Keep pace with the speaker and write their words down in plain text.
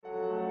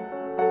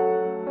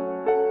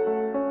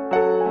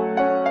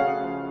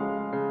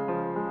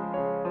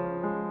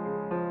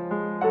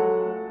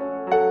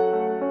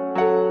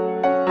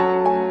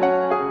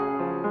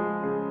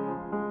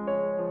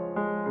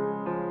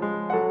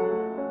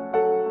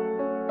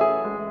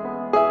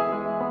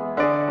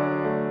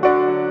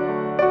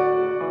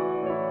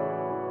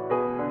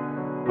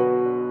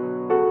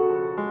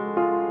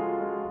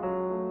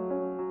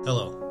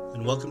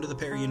Welcome to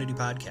the Unity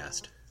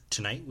Podcast.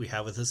 Tonight we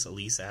have with us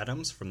Elise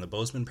Adams from the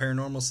Bozeman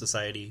Paranormal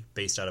Society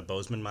based out of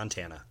Bozeman,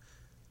 Montana.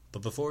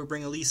 But before we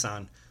bring Elise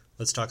on,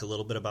 let's talk a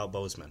little bit about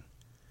Bozeman.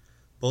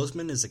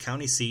 Bozeman is the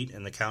county seat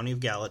in the county of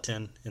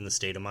Gallatin in the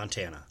state of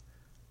Montana,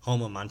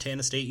 home of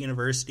Montana State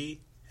University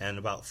and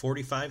about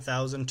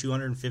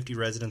 45,250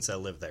 residents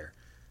that live there.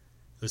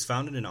 It was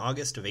founded in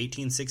August of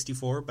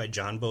 1864 by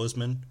John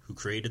Bozeman, who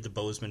created the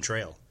Bozeman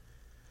Trail.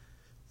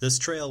 This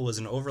trail was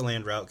an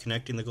overland route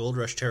connecting the Gold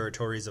Rush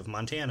territories of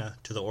Montana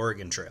to the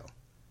Oregon Trail.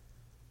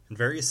 And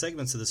various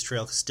segments of this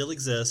trail still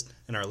exist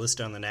and are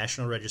listed on the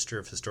National Register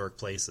of Historic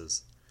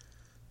Places.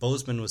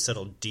 Bozeman was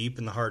settled deep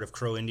in the heart of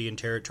Crow Indian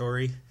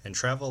Territory, and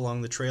travel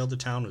along the trail to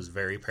town was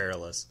very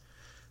perilous.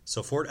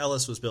 So Fort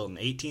Ellis was built in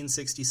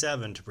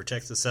 1867 to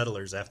protect the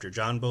settlers after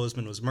John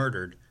Bozeman was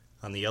murdered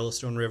on the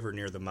Yellowstone River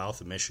near the mouth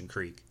of Mission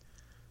Creek.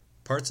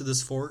 Parts of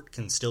this fort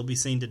can still be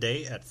seen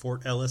today at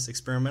Fort Ellis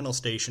Experimental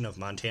Station of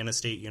Montana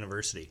State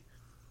University.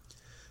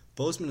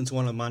 Bozeman is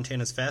one of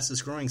Montana's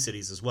fastest growing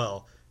cities as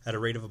well, at a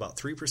rate of about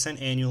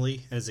 3%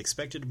 annually, and is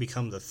expected to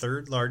become the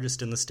third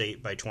largest in the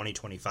state by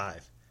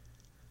 2025.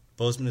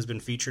 Bozeman has been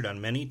featured on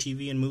many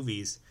TV and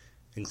movies,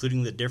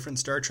 including the different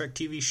Star Trek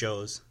TV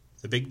shows,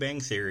 The Big Bang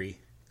Theory,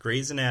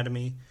 Grey's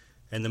Anatomy,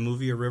 and the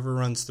movie A River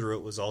Runs Through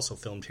It was also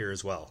filmed here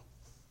as well.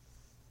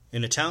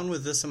 In a town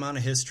with this amount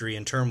of history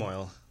and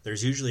turmoil,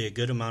 there's usually a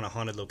good amount of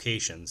haunted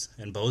locations,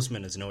 and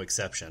Bozeman is no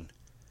exception.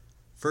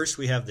 First,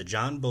 we have the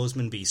John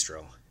Bozeman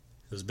Bistro.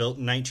 It was built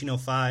in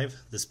 1905.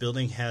 This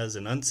building has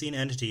an unseen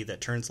entity that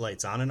turns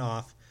lights on and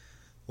off,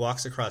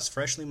 walks across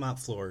freshly mopped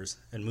floors,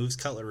 and moves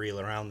cutlery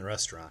around the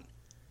restaurant.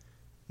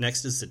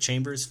 Next is the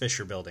Chambers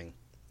Fisher Building.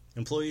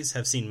 Employees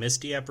have seen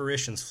misty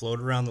apparitions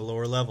float around the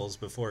lower levels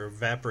before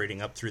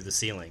evaporating up through the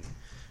ceiling.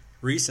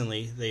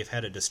 Recently, they've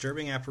had a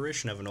disturbing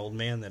apparition of an old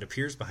man that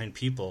appears behind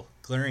people,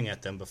 glaring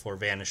at them before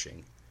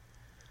vanishing.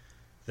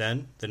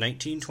 Then, the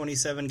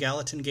 1927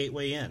 Gallatin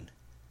Gateway Inn.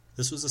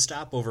 This was a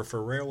stopover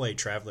for railway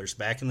travelers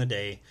back in the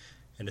day,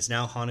 and is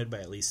now haunted by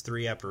at least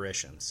 3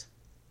 apparitions.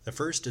 The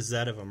first is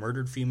that of a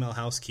murdered female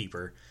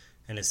housekeeper,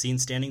 and is seen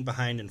standing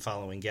behind and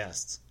following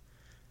guests.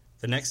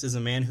 The next is a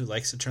man who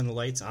likes to turn the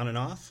lights on and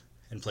off,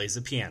 and plays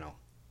the piano.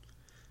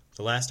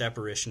 The last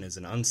apparition is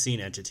an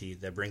unseen entity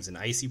that brings an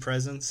icy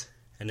presence,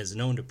 and is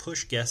known to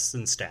push guests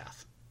and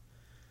staff.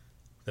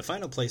 The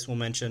final place we'll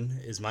mention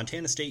is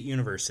Montana State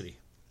University.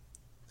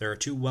 There are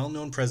 2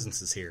 well-known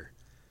presences here.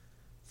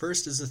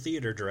 First is the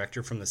theater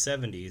director from the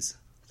 70s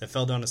that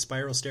fell down a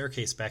spiral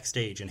staircase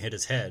backstage and hit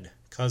his head,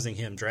 causing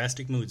him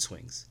drastic mood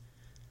swings.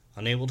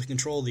 Unable to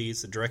control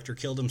these, the director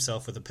killed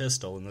himself with a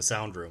pistol in the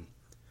sound room.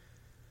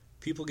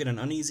 People get an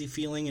uneasy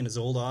feeling in his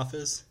old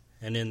office,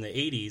 and in the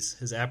 80s,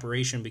 his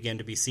apparition began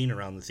to be seen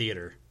around the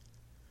theater.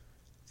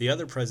 The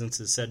other presence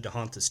is said to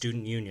haunt the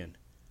student union.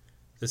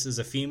 This is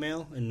a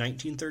female in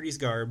 1930s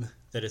garb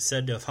that is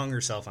said to have hung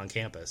herself on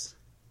campus.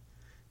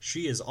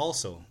 She has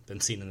also been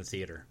seen in the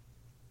theater.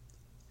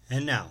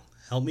 And now,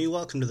 help me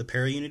welcome to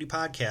the Unity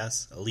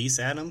Podcast, Elise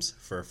Adams,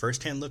 for a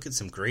first-hand look at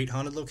some great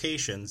haunted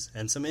locations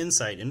and some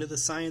insight into the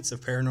science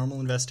of paranormal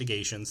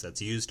investigations that's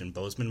used in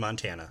Bozeman,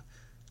 Montana.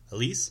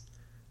 Elise,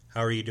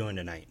 how are you doing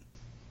tonight?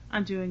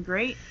 I'm doing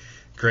great.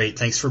 Great,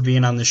 thanks for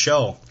being on the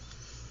show.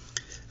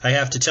 I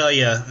have to tell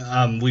you,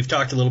 we've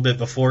talked a little bit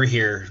before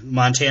here.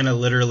 Montana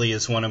literally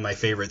is one of my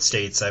favorite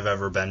states I've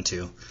ever been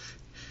to.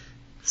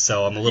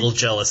 So I'm a little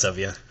jealous of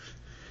you.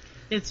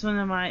 It's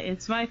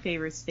my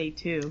favorite state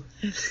too.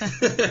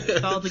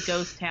 With all the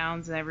ghost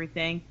towns and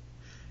everything.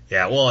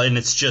 Yeah, well, and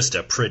it's just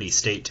a pretty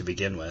state to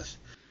begin with.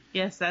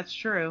 Yes, that's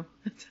true.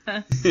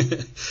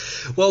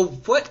 Well,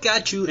 what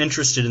got you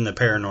interested in the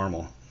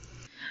paranormal?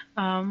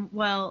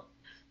 Well,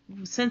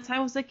 since I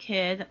was a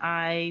kid,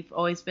 I've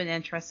always been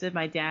interested.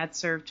 My dad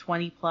served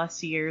 20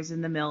 plus years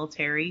in the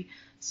military,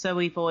 so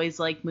we've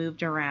always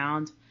moved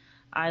around.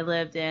 I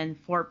lived in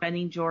Fort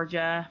Benning,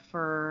 Georgia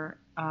for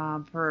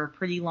a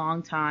pretty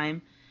long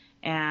time,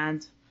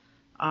 and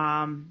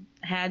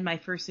had my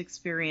first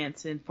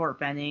experience in Fort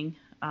Benning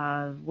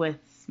with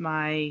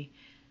my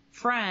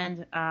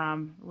friend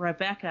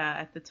Rebecca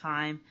at the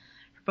time.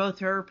 Both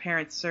her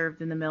parents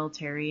served in the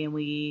military, and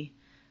we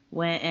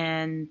went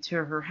into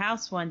her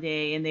house one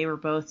day, and they were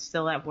both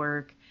still at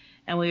work,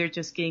 and we were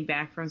just getting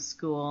back from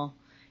school,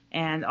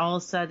 and all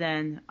of a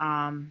sudden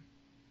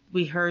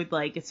we heard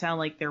it sounded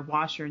like their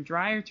washer and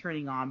dryer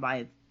turning on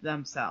by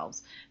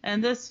themselves.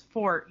 And this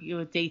fort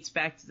dates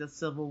back to the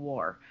Civil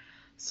War,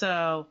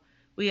 so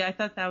I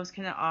thought that was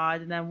kind of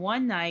odd. And then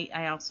one night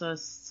I also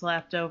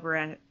slept over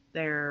at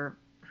her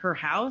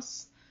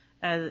house,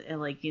 and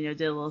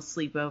did a little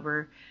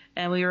sleepover,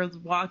 and we were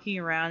walking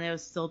around. It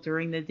was still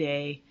during the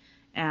day.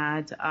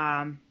 And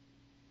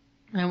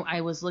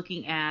I was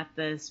looking at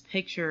this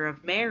picture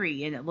of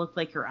Mary, and it looked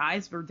like her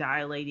eyes were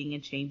dilating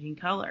and changing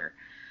color.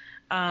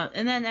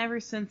 And then ever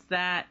since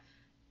that,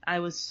 I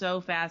was so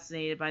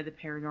fascinated by the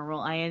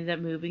paranormal. I ended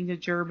up moving to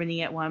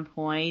Germany at one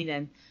point,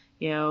 and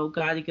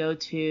got to go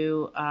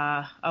to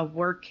a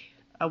work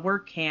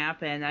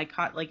camp, and I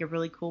caught a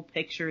really cool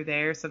picture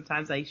there.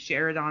 Sometimes I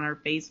share it on our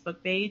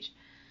Facebook page.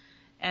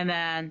 And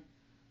then,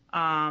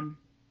 um,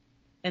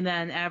 and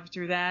then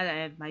after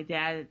that,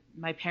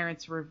 my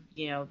parents were,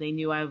 they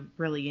knew I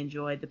really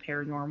enjoyed the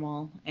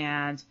paranormal,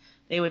 and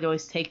they would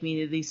always take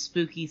me to these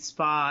spooky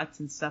spots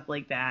and stuff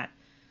like that.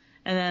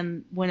 And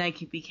then when I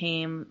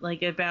became,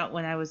 like, about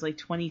when I was like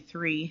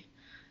 23,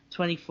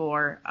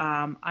 24,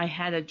 I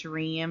had a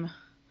dream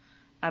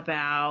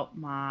about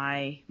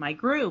my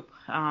group.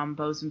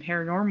 Bozeman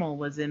Paranormal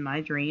was in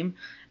my dream.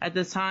 At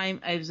this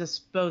time, it was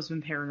just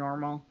Bozeman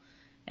Paranormal.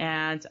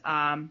 And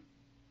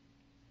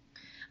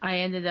I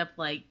ended up,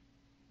 like,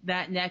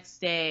 that next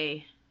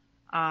day,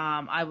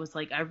 I was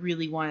like, I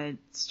really want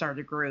to start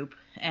a group.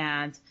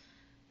 And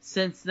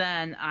since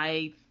then,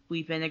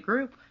 we've been a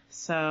group.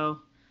 So,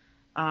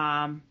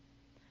 and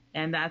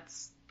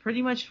that's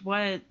pretty much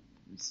what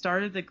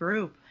started the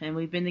group. And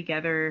we've been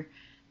together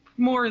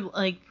more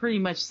like pretty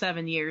much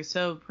 7 years.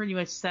 So pretty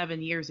much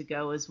 7 years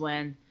ago is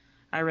when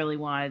I really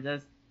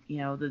wanted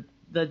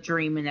the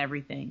dream and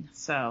everything.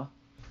 So.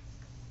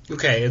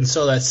 Okay, and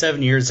so that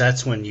 7 years,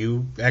 that's when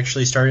you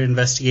actually started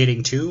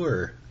investigating too,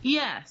 or?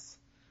 Yes.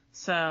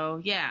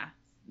 So yeah,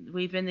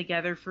 we've been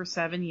together for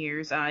 7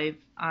 years.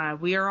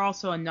 We are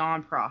also a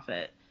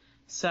nonprofit.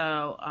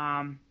 So,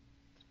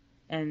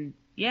 and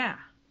yeah.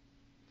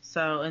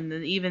 So, and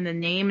then even the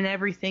name and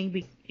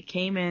everything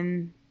came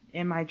in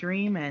my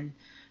dream, and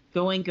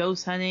going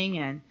ghost hunting.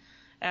 And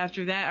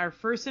after that, our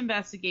first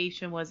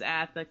investigation was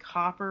at the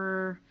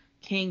Copper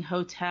King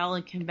Hotel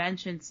and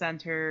Convention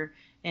Center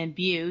in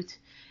Butte.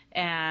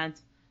 And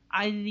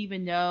I didn't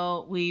even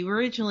know, we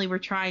originally were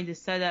trying to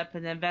set up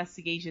an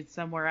investigation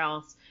somewhere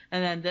else,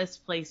 and then this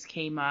place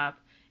came up.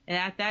 And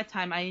at that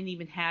time, I didn't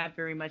even have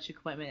very much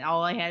equipment.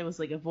 All I had was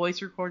like a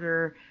voice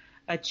recorder,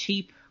 a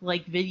cheap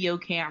like video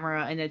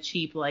camera, and a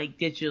cheap like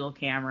digital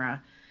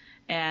camera.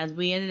 And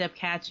we ended up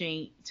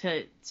catching,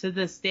 to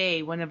this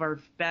day, one of our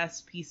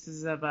best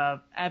pieces of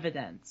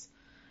evidence.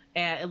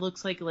 And it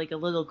looks like a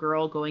little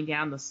girl going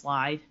down the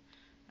slide.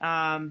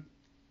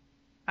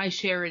 I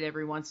share it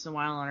every once in a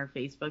while on our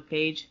Facebook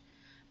page.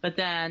 But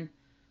then,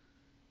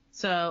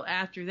 so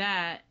after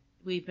that,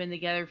 we've been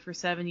together for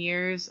 7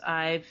 years.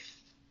 I've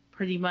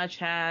pretty much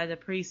had a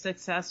pretty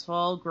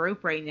successful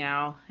group right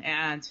now,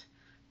 and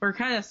we're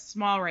kind of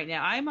small right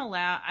now.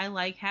 I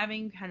like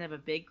having kind of a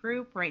big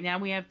group. Right now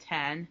we have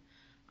 10,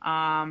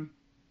 but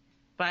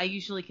I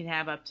usually can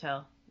have up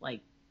to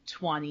like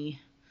 20.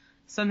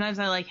 Sometimes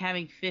I like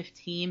having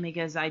 15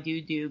 because I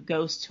do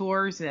ghost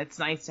tours, and it's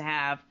nice to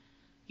have,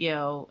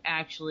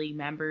 actually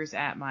members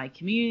at my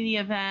community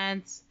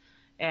events.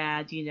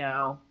 And,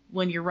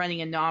 when you're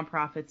running a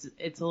nonprofit,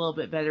 it's a little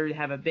bit better to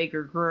have a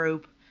bigger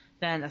group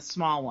than a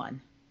small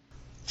one.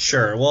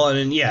 Sure. Well,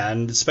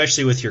 and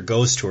especially with your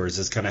ghost tours,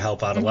 it's going to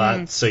help out a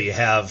lot. So you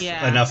have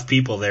enough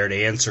people there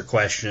to answer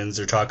questions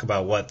or talk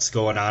about what's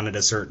going on at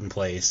a certain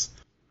place.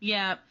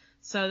 Yeah.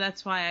 So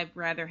that's why I'd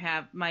rather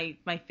have my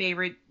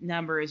favorite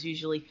number is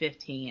usually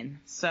 15.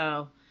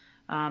 So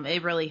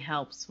it really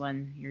helps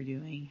when you're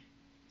doing.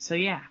 So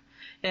yeah,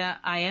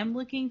 I am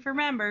looking for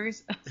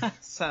members.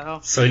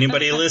 So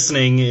anybody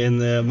listening in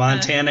the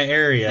Montana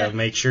area,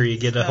 make sure you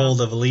get a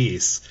hold of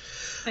Elise.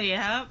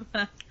 Yeah.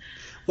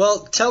 Well,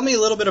 tell me a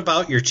little bit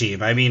about your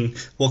team. I mean,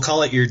 we'll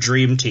call it your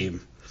dream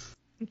team.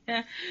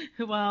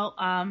 Well,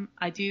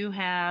 I do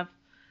have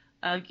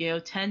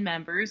 10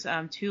 members.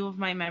 2 of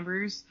my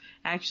members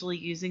actually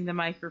using the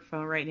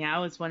microphone right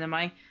now is one of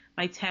my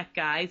tech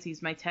guys.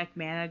 He's my tech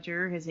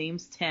manager. His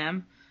name's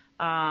Tim.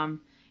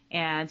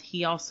 And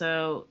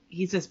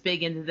he's just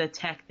big into the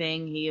tech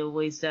thing. He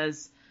always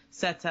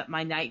sets up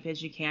my night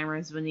vision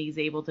cameras when he's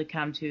able to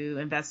come to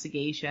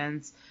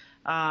investigations.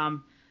 I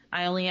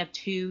only have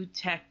 2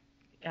 tech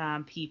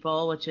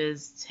people, which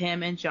is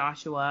Tim and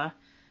Joshua.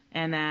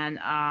 And then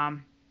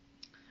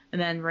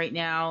right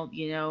now,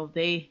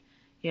 I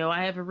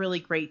have a really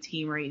great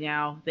team right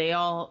now. They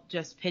all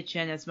just pitch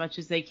in as much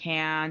as they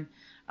can.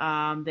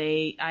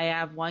 I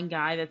have one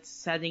guy that's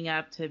setting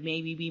up to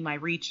maybe be my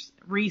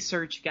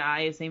research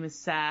guy. His name is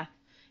Seth.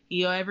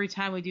 Every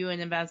time we do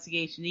an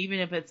investigation, even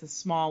if it's a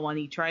small one,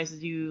 he tries to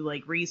do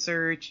like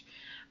research.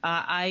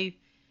 Right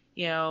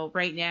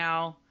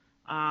now,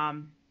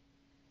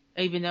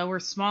 even though we're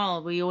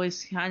small, we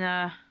always kind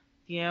of,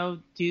 it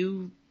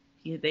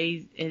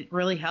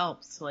really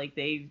helps. Like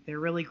they're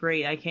really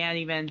great. I can't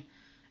even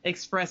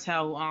express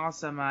how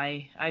awesome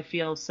I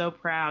feel so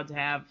proud to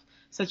have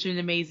such an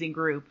amazing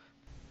group.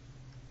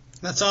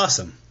 That's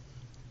awesome.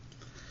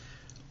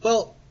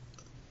 Well,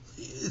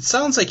 it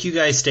sounds like you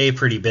guys stay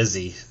pretty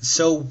busy.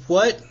 So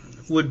what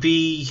would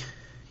be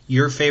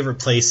your favorite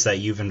place that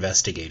you've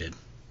investigated?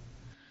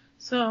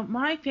 So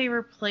my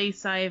favorite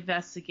place I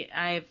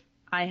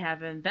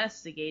have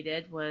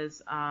investigated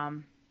was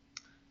the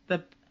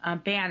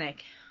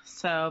Bannock.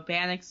 So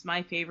Bannock's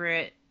my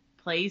favorite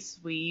place.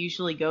 We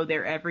usually go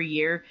there every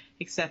year,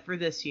 except for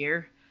this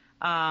year.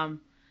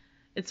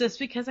 It's just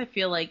because I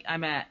feel like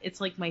it's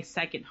like my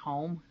second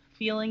home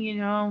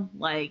feeling,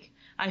 like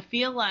I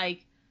feel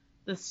like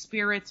the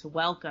spirits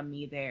welcome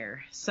me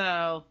there.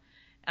 So,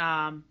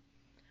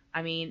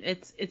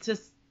 it's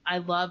just I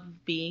love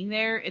being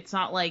there. It's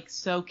not like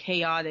so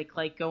chaotic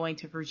like going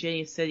to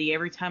Virginia City.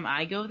 Every time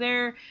I go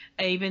there,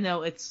 even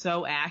though it's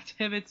so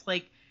active, it's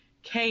like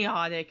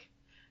chaotic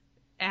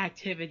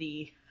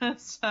activity.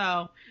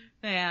 So,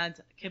 and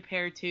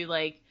compared to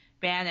like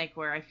Bannock,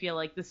 where I feel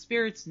like the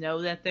spirits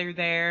know that they're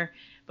there,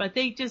 but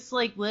they just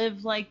like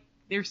live like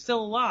they're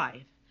still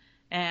alive.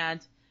 And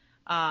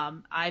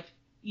I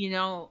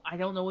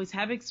don't always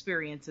have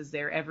experiences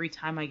there every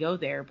time I go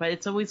there, but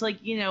it's always like,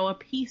 a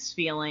peace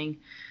feeling.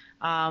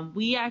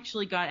 We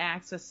actually got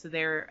access to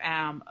their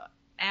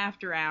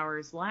after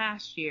hours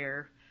last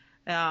year.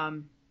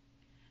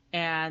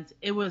 And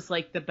it was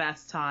like the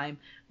best time.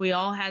 We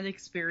all had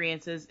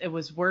experiences. It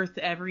was worth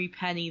every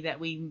penny that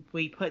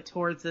we put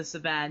towards this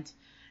event.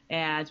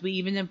 And we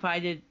even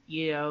invited,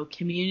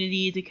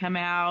 community to come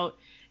out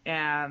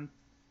and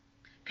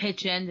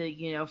pitch in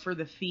to, for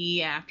the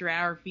fee, after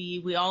hour fee.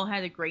 We all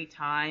had a great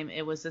time.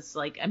 It was just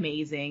like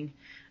amazing.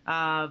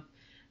 To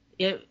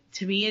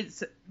me,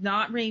 it's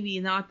maybe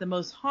not the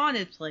most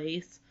haunted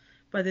place,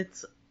 but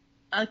it's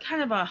a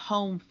kind of a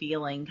home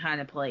feeling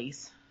kind of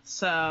place.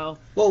 So,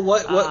 well,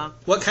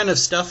 what kind of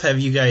stuff have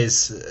you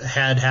guys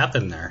had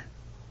happen there?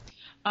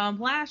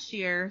 Last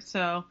year,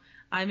 so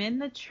I'm in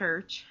the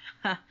church,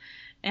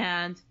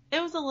 and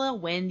it was a little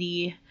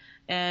windy,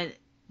 and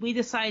we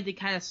decided to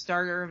kind of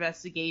start our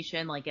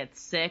investigation like at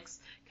 6,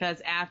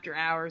 because after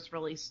hours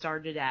really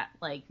started at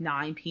like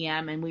 9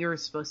 p.m. and we were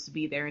supposed to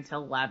be there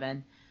until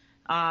 11.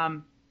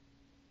 And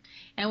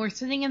we're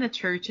sitting in the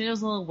church, and it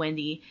was a little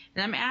windy,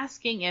 and I'm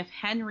asking if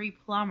Henry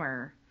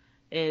Plummer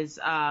is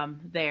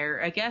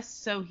there. I guess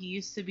so. He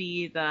used to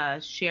be the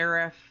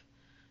sheriff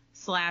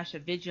 / a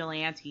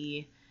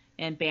vigilante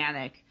in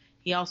Bannock.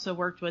 He also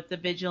worked with the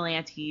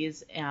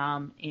vigilantes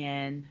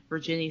in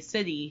Virginia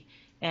City,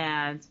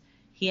 and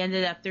he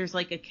ended up, there's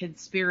like a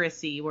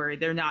conspiracy where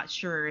they're not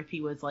sure if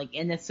he was like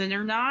innocent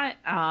or not,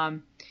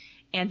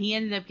 and he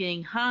ended up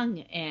getting hung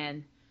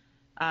in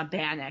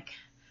Bannock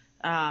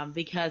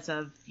because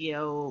of,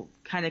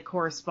 kind of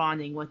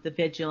corresponding with the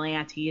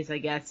vigilantes, I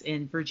guess,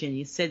 in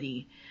Virginia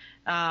City.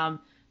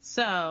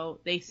 So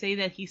they say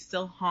that he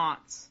still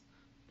haunts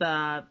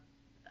the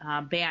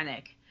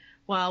Bannock.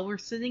 Well, we're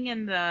sitting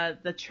in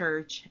the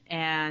church,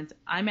 and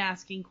I'm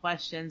asking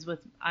questions with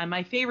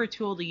my favorite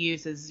tool to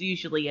use is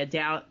usually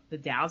the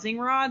dowsing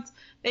rods.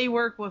 They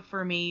work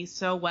for me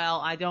so well.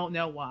 I don't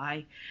know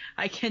why.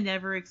 I can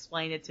never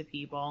explain it to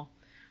people.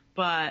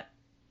 But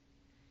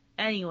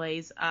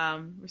anyways,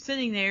 we're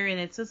sitting there, and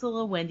it's just a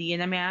little windy,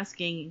 and I'm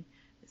asking,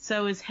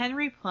 so is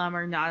Henry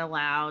Plummer not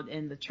allowed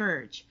in the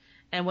church?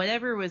 And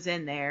whatever was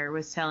in there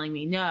was telling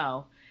me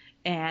no.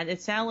 And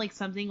it sounded like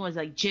something was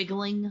like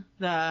jiggling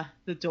the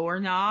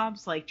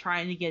doorknobs, like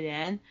trying to get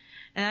in.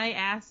 And I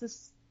asked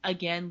this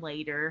again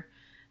later,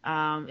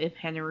 if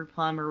Henry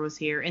Plummer was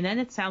here. And then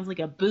it sounds like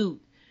a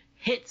boot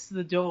hits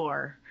the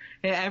door.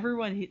 And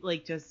everyone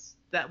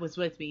that was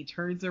with me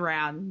turns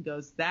around and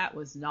goes, that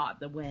was not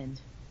the wind.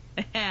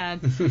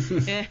 And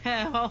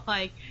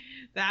like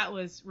that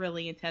was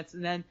really intense.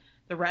 And then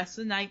the rest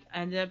of the night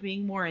ended up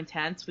being more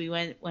intense. We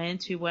went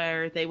into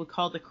where they would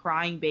call the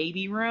crying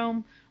baby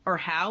room or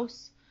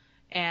house,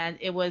 and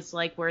it was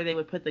like where they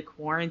would put the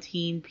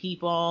quarantine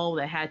people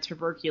that had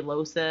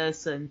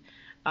tuberculosis and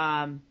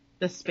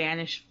the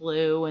Spanish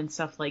flu and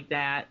stuff like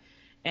that,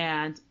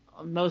 and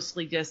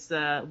mostly just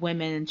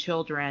women and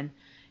children.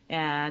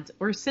 And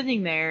we're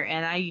sitting there,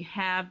 and I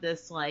have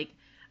this like,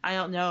 I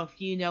don't know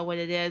if you know what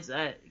it is,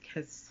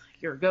 because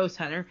you're a ghost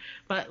hunter,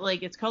 but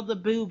like it's called the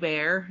Boo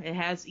Bear. It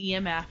has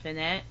EMF in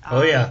it.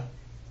 Oh yeah.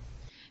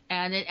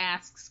 And it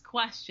asks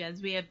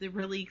questions. We have the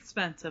really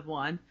expensive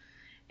one,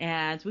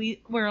 and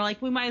we're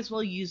like, we might as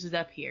well use it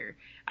up here.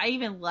 I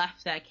even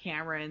left that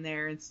camera in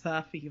there and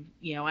stuff,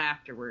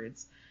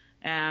 afterwards.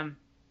 I'm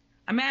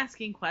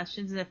asking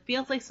questions, and it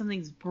feels like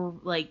something's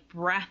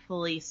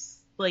breathily,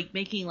 like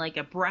making like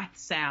a breath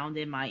sound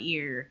in my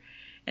ear.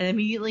 And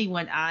immediately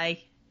when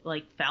I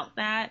felt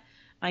that,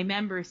 my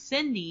member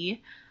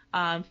Cindy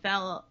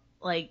felt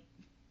like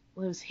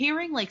was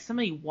hearing like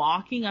somebody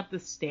walking up the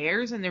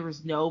stairs, and there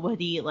was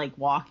nobody like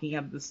walking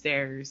up the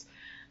stairs,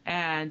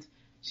 and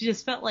she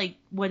just felt like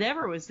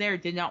whatever was there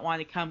did not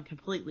want to come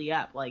completely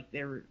up. Like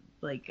they were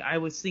like, I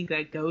would think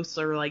that ghosts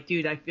are like,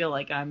 dude, I feel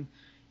like I'm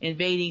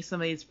invading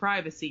somebody's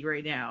privacy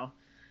right now.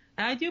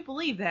 And I do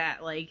believe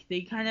that, like,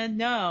 they kind of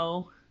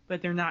know,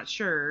 but they're not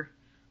sure.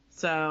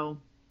 So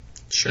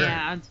sure.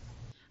 And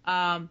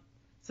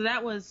so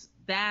that was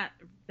that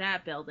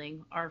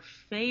building. Our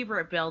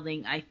favorite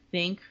building, I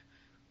think,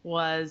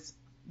 was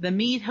the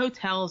Mead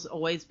Hotel. Has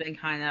always been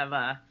kind of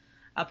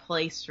a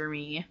place for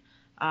me,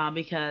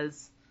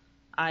 because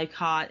I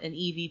caught an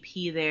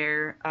EVP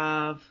there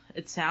of,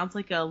 it sounds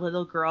like a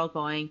little girl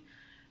going,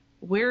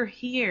 "We're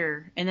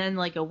here," and then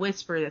like a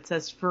whisper that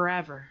says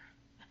 "forever."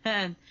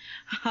 And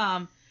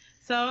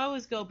so I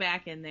always go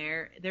back in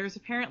there. There's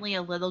apparently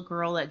a little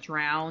girl that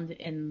drowned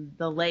in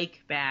the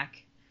lake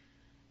back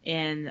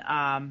in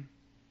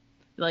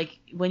like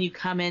when you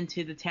come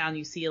into the town,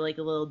 you see like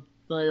a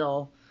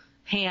little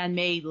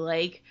handmade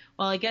lake.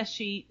 Well, I guess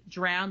she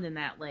drowned in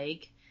that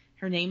lake.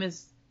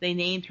 They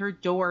named her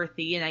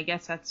Dorothy, and I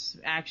guess that's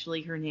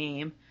actually her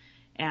name.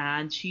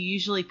 And she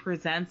usually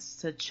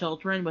presents to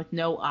children with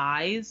no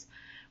eyes.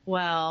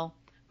 Well,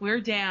 we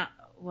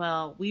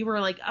were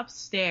like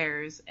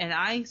upstairs, and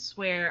I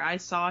swear I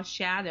saw a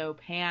shadow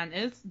pan.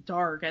 It's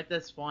dark at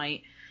this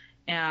point,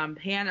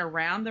 pan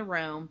around the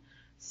room.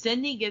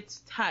 Cindy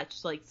gets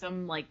touched, like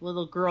some like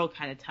little girl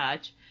kind of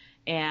touch,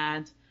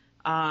 and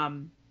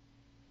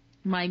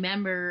my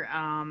member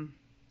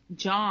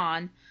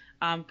John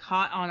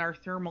caught on our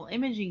thermal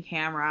imaging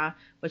camera,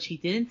 which he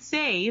didn't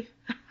save,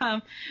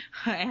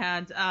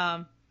 and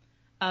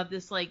of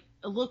this like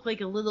it looked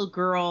like a little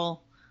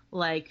girl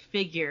like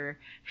figure,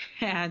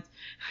 and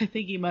I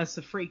think he must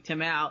have freaked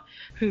him out.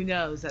 Who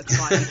knows? That's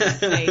why he didn't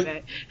save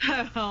it.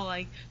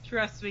 Like,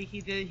 trust me, he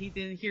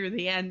didn't hear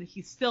the end.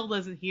 He still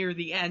doesn't hear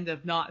the end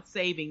of not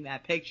saving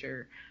that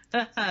picture.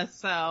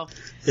 So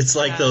it's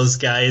like those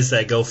guys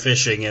that go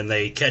fishing and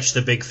they catch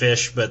the big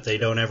fish, but they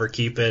don't ever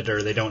keep it,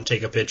 or they don't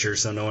take a picture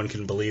so no one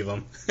can believe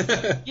them.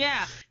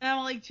 Yeah,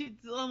 and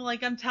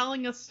I'm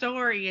telling a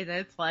story, and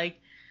it's like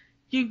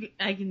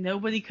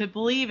nobody could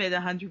believe it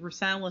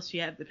 100% unless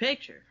you have the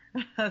picture.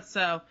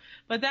 So,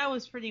 but that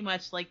was pretty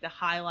much like the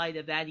highlight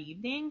of that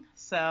evening.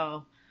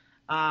 So,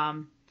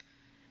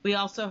 we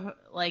also,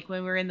 like,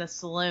 when we were in the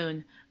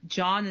saloon,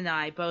 John and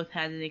I both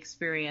had an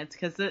experience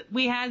because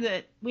we had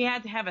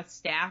to have a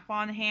staff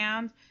on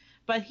hand,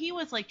 but he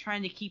was like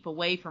trying to keep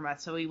away from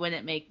us so he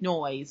wouldn't make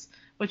noise,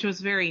 which was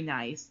very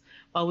nice.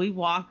 Well, we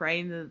walk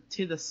right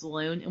into the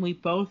saloon, and we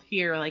both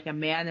hear like a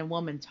man and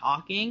woman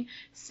talking.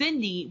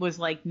 Cindy was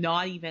like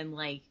not even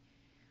like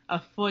a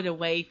foot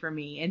away from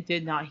me and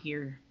did not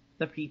hear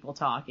the people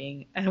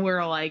talking, and we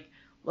were like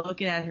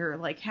looking at her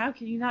like, how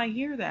can you not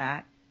hear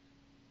that?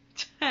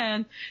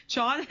 And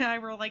John and I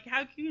were like,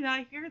 how can you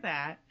not hear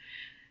that?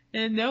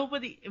 And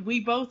we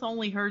both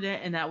only heard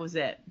it, and that was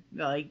it.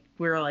 Like,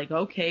 we were like,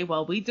 okay,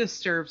 well, we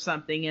disturbed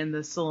something in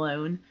the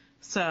saloon.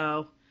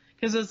 So,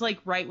 because it was like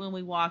right when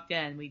we walked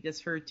in, we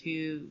just heard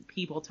two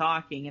people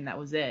talking, and that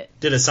was it.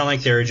 Did it sound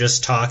like they were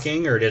just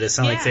talking, or did it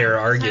sound like they were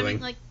arguing?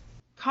 Like,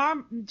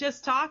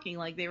 just talking,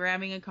 like they were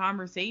having a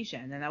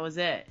conversation, and that was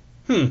it.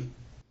 It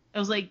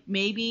was like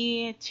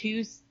maybe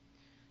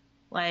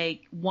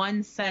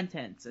one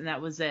sentence, and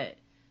that was it.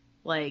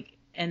 Like,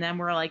 and then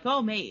we're like,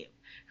 oh, mate,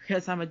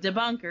 because I'm a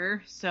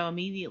debunker, so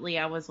immediately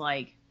I was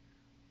like,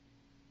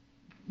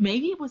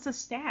 maybe it was a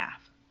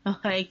staff.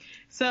 Like,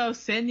 so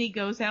Cindy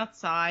goes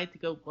outside to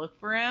go look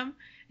for him,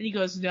 and he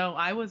goes, no,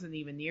 I wasn't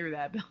even near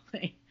that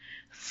building.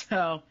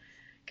 So,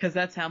 because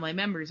that's how my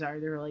members are.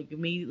 They're like,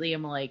 immediately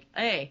I'm like,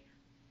 hey,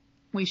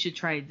 we should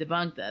try to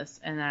debunk this.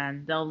 And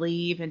then they'll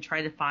leave and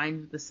try to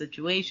find the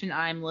situation.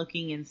 I'm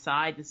looking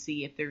inside to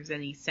see if there's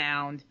any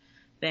sound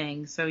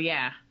thing. So,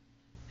 yeah.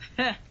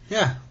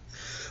 Yeah.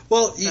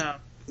 Well,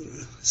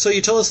 so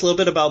you tell us a little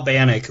bit about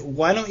Bannock.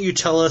 Why don't you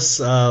tell us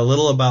a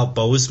little about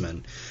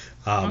Bozeman?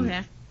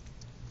 Okay.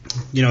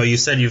 You know, you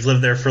said you've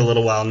lived there for a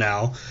little while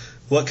now.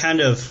 What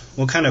kind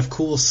of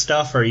cool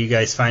stuff are you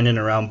guys finding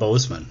around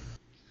Bozeman?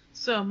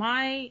 So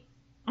my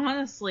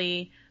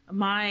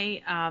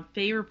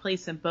favorite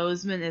place in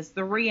Bozeman is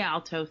the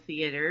Rialto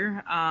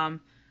Theater. I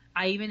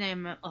even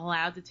am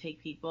allowed to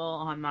take people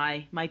on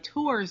my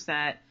tours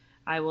that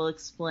I will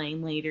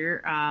explain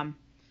later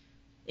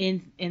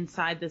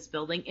inside this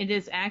building. It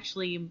is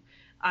actually,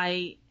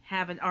 I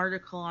have an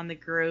article on the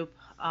group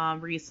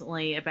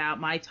recently about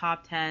my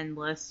top 10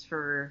 list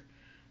for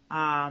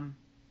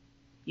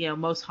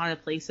most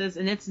haunted places,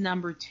 and it's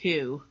number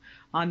 2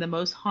 on the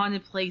most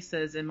haunted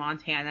places in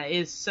Montana. It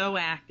is so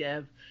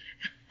active.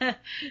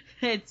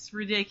 It's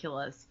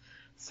ridiculous.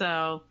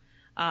 So,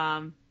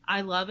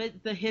 I love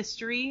it. The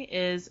history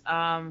is,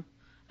 I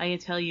can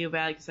tell you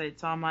about it because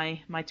it's on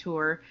my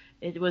tour.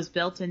 It was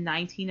built in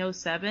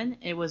 1907.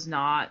 It was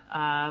not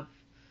of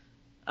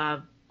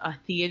a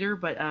theater,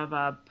 but of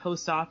a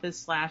post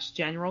office /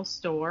 general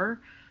store.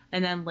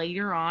 And then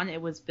later on,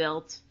 it was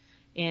built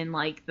in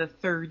like the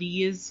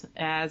 30s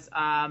as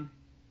a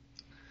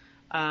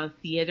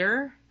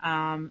theater.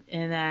 And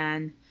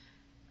then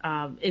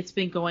it's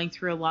been going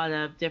through a lot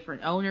of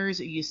different owners.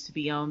 It used to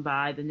be owned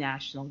by the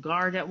National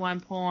Guard at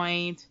one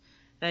point.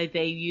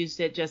 They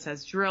used it just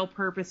as drill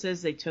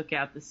purposes. They took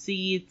out the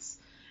seats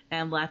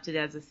and left it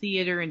as a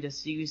theater and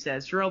just used it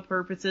as drill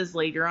purposes.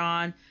 Later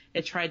on,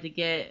 it tried to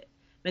get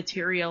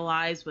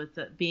materialized with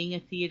being a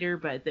theater,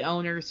 but the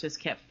owners just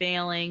kept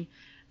failing.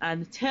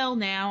 Until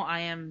now,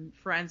 I am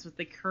friends with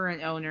the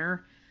current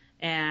owner.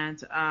 And,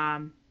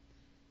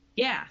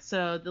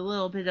 so the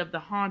little bit of the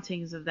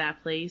hauntings of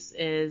that place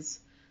is,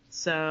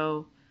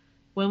 so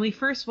when we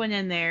first went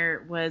in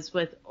there was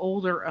with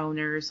older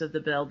owners of the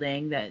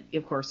building that,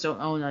 of course,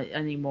 don't own it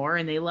anymore,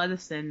 and they let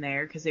us in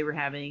there because they were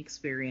having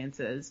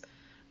experiences.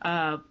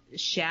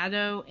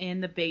 Shadow in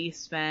the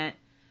basement,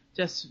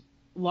 just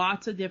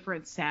lots of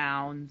different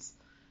sounds,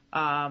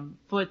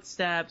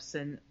 footsteps,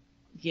 and,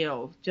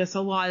 just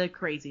a lot of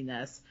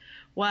craziness.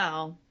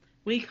 Well,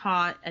 we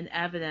caught an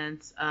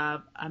evidence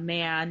of a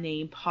man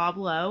named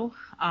Pablo.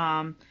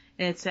 And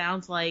it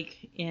sounds like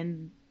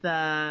in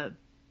the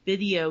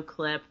video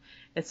clip,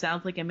 it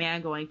sounds like a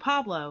man going,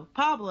 Pablo,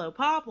 Pablo,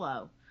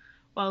 Pablo.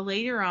 Well,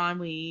 later on,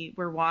 we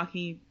were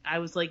walking, I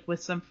was like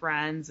with some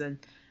friends and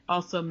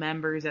also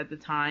members at the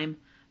time.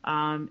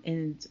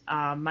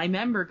 My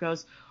member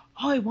goes,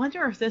 oh, I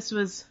wonder if this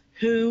was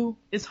who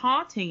is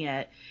haunting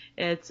it.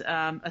 It's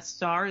a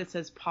star that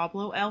says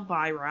Pablo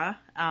Elvira.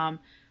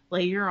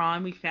 Later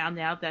on, we found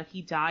out that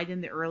he died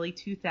in the early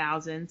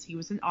 2000s. He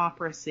was an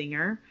opera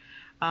singer.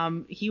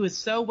 He was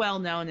so well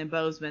known in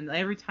Bozeman.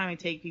 Every time I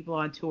take people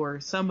on tour,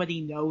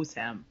 somebody knows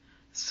him.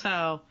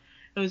 So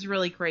it was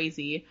really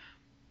crazy.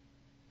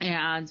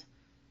 But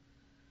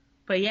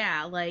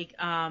yeah, like,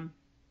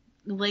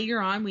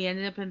 later on, we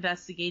ended up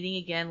investigating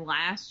again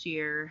last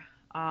year.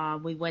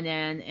 We went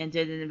in and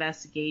did an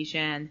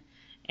investigation,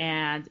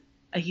 and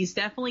he's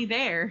definitely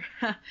there.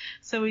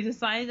 So we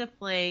decided to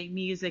play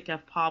music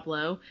of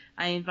Pablo.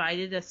 I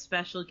invited a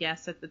special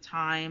guest at the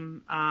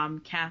time,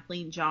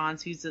 Kathleen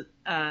Johns, who's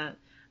a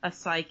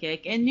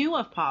psychic and knew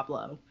of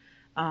Pablo,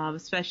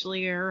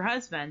 especially her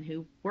husband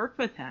who worked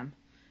with him.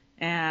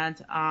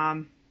 And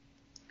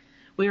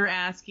we were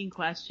asking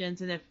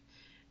questions, and if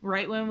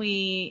right when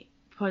we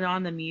put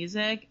on the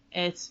music,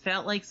 it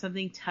felt like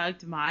something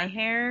tugged my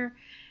hair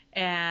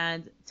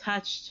and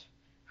touched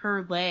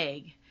her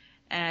leg.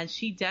 And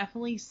she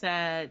definitely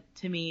said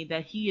to me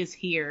that he is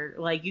here.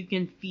 Like, you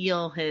can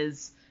feel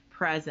his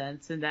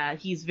presence and that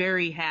he's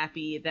very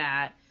happy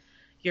that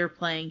you're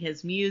playing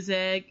his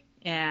music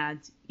and,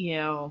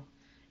 and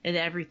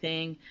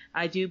everything.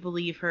 I do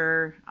believe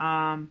her.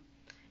 And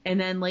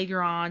then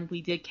later on,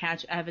 we did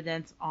catch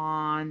evidence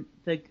on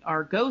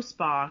our ghost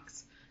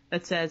box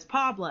that says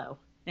Pablo.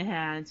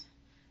 And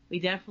we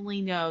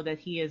definitely know that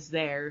he is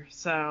there.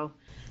 So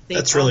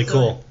that's really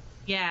cool.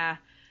 Yeah.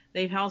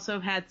 They've also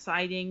had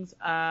sightings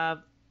of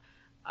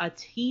a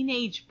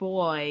teenage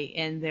boy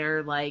in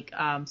their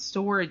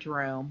storage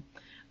room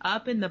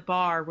up in the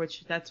bar,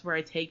 which that's where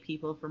I take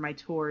people for my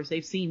tours.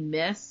 They've seen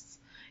mists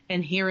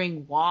and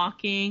hearing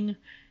walking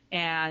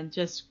and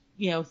just,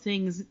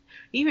 things.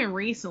 Even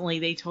recently,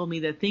 they told me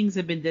that things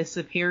have been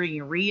disappearing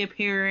and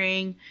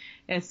reappearing.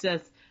 It's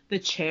just the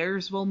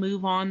chairs will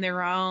move on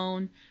their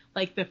own.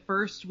 Like the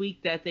first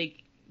week that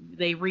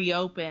they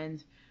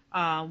reopened,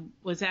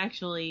 was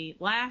actually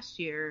last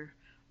year.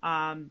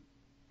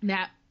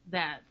 That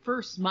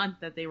first month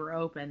that they were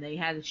open, they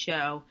had a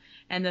show,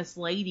 and this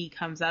lady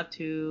comes up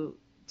to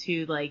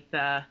like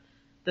the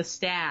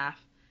staff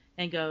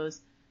and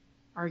goes,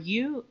 "Are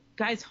you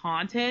guys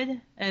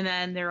haunted?" And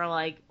then they were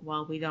like,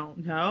 "Well, we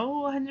don't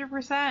know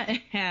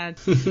 100%." And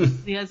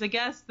because I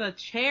guess the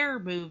chair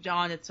moved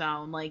on its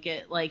own,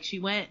 like she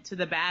went to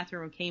the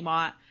bathroom and came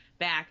on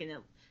back, and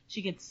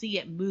she could see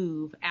it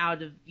move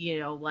out of,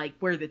 like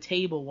where the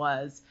table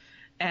was.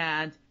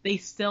 And they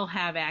still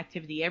have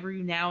activity.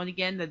 Every now and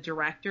again, the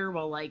director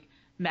will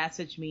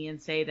message me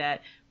and say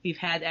that we've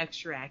had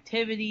extra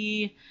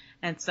activity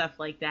and stuff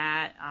like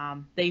that.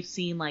 They've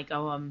seen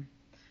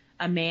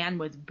a man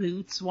with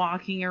boots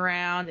walking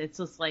around. It's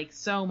just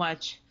so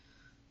much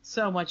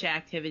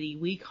activity.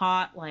 We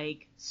caught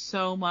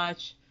so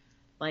much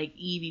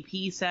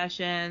EVP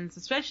sessions,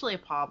 especially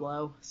at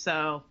Pablo.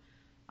 So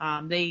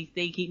they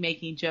keep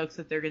making jokes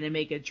that they're going to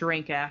make a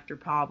drink after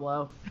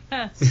Pablo.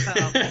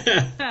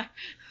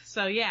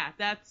 So yeah,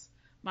 that's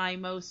my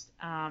most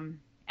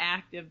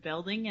active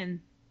building and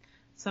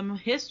some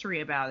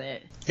history about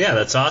it. Yeah,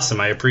 that's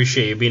awesome. I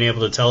appreciate you being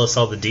able to tell us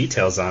all the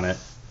details on it.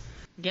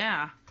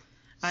 Yeah,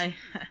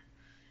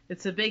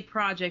 it's a big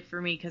project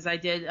for me because I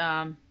did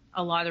a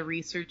lot of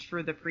research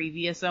for the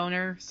previous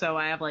owner, so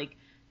I have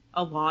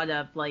a lot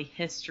of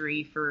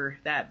history for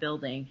that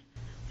building.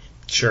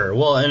 Sure.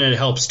 Well, and it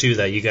helps too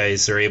that you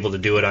guys are able to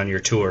do it on your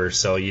tour,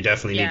 so you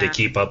definitely need to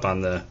keep up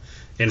on the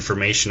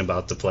information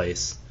about the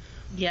place.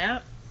 Yeah.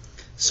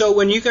 So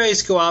when you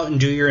guys go out and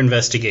do your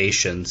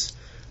investigations,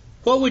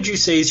 what would you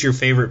say is your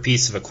favorite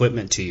piece of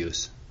equipment to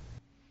use?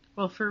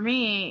 Well, for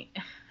me,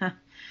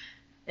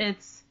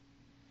 it's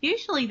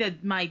usually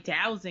my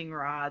dowsing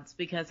rods,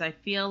 because I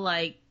feel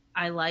like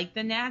I like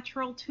the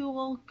natural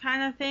tool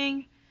kind of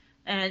thing.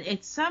 And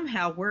it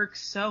somehow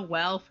works so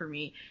well for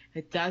me.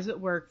 It doesn't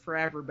work for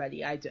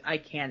everybody. I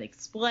can't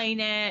explain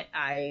it.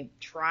 I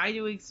try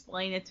to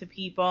explain it to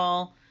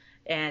people.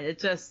 And it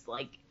just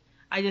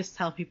I just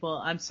tell people,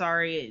 I'm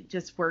sorry, it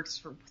just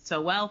works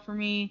so well for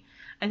me.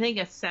 I think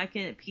a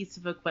second piece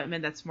of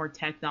equipment that's more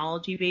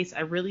technology based,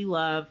 I really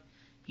love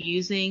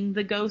using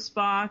the Ghost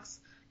Box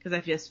because I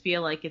just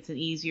feel like it's an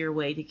easier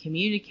way to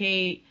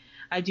communicate.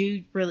 I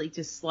do really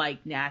just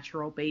like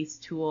natural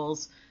based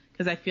tools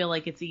because I feel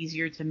like it's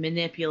easier to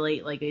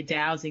manipulate a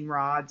dowsing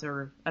rods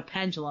or a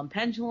pendulum.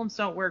 Pendulums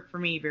don't work for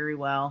me very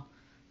well,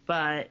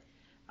 but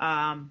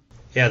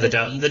yeah,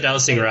 the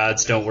dowsing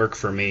rods don't work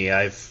for me.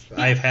 I've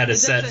had a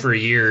set for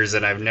years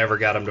and I've never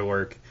got them to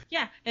work.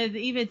 Yeah, and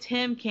even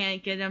Tim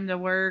can't get them to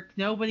work.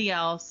 Nobody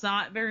else,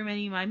 not very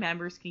many of my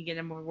members can get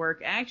them to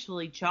work.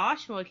 Actually,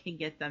 Joshua can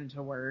get them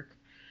to work.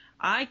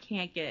 I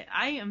can't get,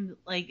 I am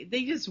like,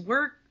 they just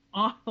work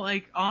on,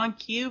 like, on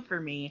cue for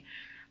me.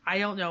 I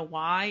don't know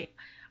why.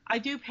 I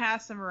do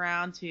pass them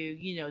around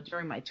to,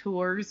 during my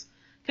tours,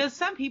 because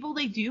some people,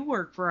 they do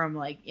work for them,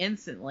 like,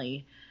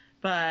 instantly.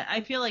 But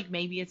I feel like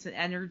maybe it's an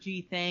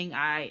energy thing.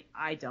 I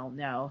don't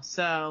know.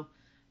 So,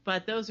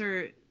 but those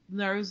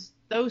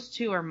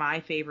two are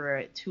my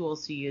favorite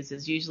tools to use,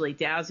 is usually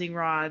dowsing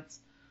rods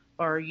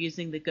or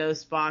using the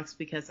ghost box,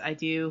 because I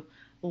do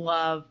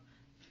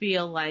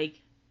feel like,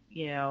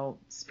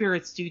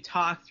 spirits do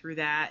talk through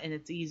that, and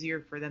it's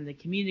easier for them to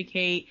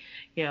communicate.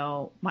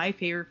 My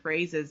favorite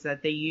phrases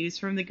that they use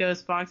from the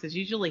ghost box is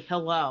usually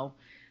hello.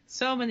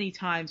 So many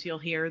times you'll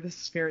hear the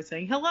spirit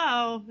saying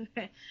hello,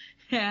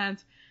 and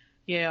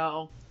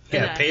yeah,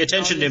 pay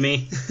attention to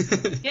me.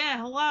 Yeah,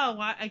 hello.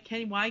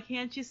 Why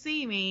can't you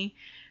see me?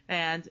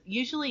 And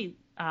usually,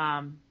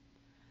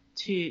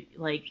 to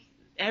like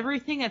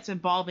everything that's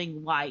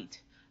involving light.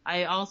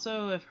 I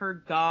also have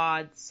heard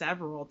God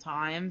several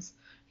times,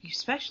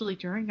 especially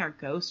during our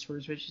ghost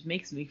tours, which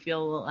makes me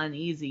feel a little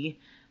uneasy.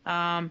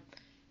 And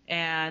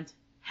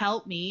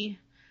help me,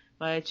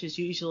 which is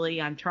usually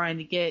I'm trying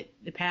to get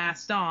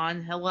passed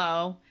on.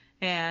 Hello.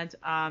 And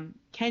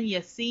can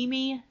you see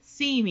me?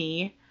 See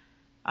me.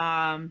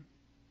 And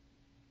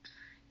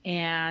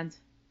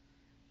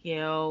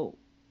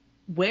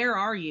where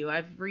are you?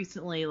 I've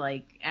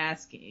recently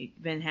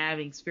been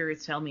having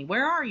spirits tell me,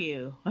 where are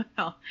you?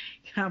 Well,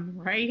 I'm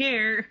right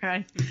here.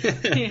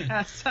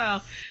 Yeah.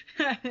 So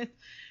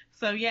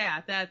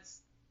yeah,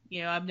 that's,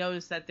 I've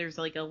noticed that there's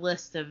like a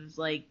list of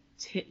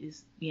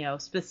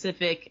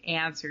specific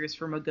answers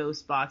from a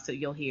ghost box that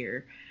you'll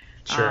hear.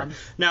 Sure.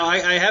 Now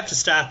I have to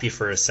stop you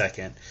for a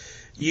second.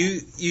 You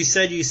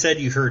said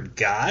you heard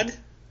God?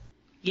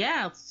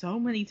 Yeah, so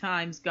many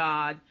times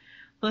God.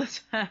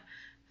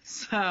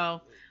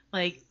 So,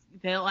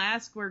 they'll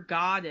ask where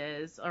God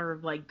is, or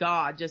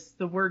God, just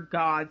the word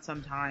God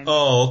sometimes.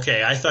 Oh,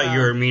 okay. I thought you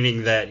were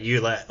meaning that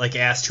you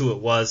asked who it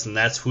was, and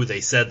that's who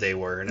they said they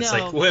were, and it's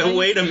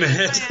wait a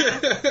minute.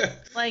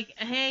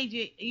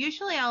 Hey,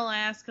 usually I'll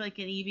ask an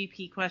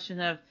EVP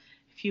question of,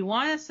 if you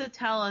want us to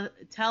tell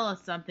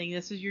us something,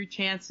 this is your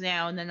chance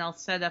now, and then I'll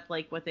set up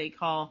what I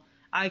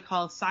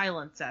call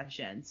silent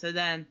session. So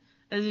then,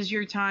 this is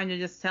your time to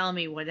just tell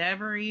me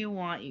whatever you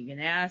want. You can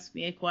ask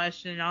me a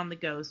question on the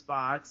ghost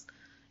box,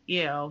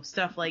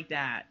 stuff like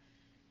that.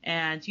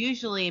 And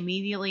usually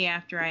immediately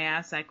after I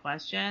ask that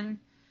question,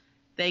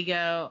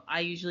 I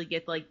usually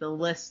get the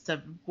list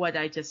of what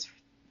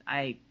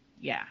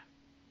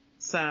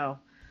So,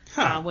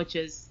 which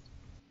is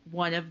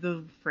one of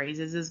the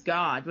phrases is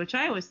God, which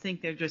I always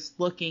think they're just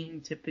looking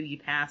to be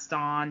passed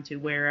on to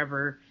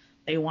wherever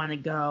they want to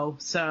go.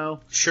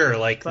 So sure,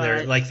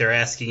 they're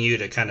asking you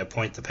to kind of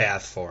point the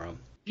path for them.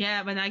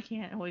 Yeah, but I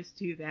can't always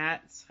do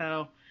that.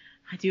 So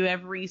I do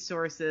have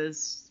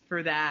resources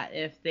for that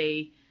if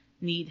they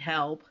need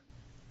help.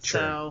 Sure.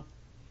 So,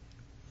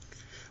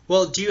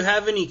 well, do you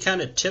have any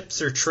kind of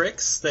tips or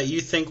tricks that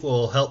you think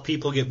will help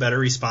people get better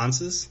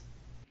responses?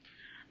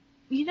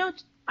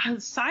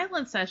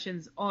 Silent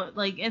sessions,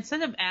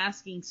 instead of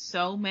asking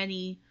so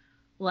many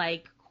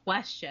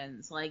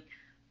questions, I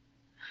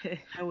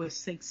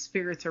always think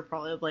spirits are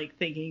probably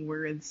thinking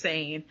we're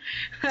insane.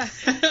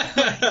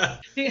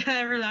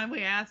 Every time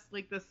we ask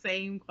the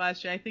same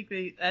question, I think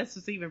that's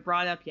just even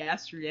brought up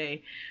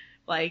yesterday.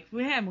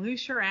 Man, we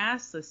sure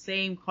ask the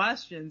same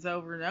questions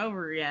over and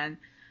over again.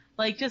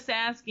 Just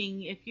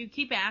asking, if you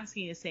keep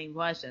asking the same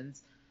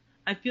questions,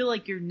 I feel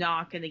like you're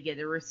not going to get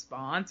a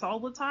response all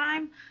the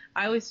time.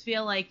 I always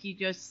feel like you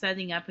just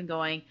setting up and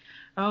going,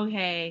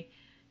 okay,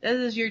 this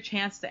is your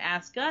chance to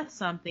ask us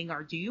something,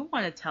 or do you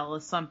want to tell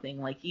us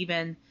something?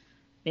 Even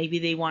maybe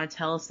they want to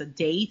tell us a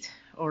date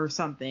or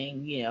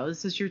something.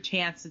 This is your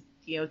chance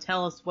to,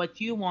 tell us what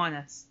you want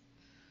us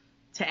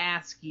to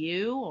ask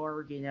you,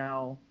 or,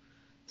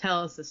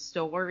 tell us a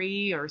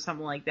story or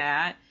something like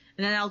that.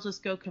 And then I'll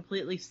just go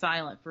completely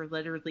silent for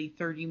literally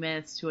 30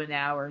 minutes to an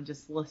hour and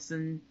just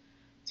listen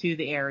to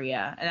the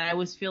area. And I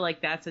always feel like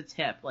that's a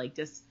tip.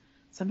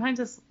 Sometimes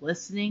just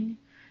listening,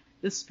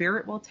 the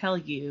spirit will tell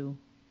you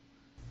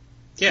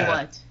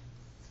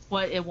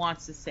what it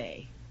wants to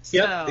say.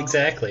 Yep,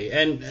 exactly.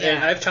 And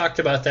I've talked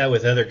about that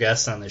with other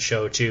guests on the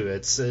show too.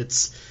 It's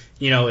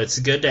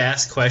good to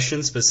ask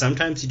questions, but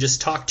sometimes you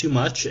just talk too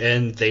much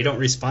and they don't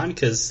respond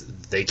because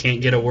they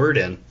can't get a word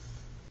in.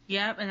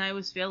 Yep, and I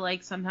always feel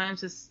like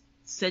sometimes just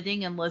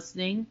sitting and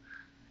listening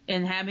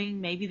and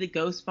having maybe the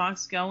ghost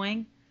box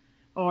going,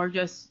 or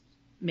just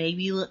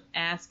maybe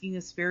asking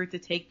the spirit to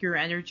take your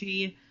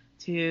energy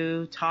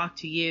to talk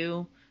to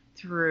you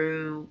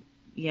through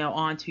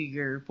onto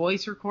your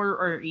voice recorder,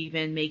 or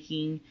even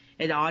making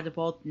it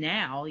audible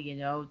now,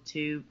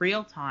 to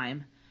real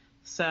time.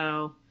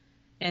 So,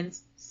 and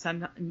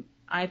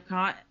I've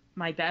got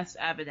my best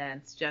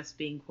evidence just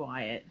being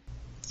quiet.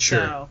 Sure.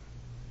 So,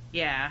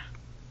 yeah.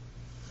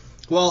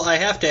 Well, I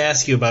have to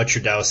ask you about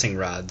your dowsing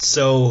rods.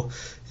 So,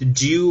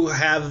 do you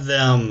have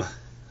them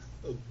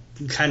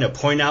kind of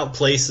point out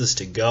places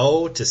to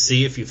go to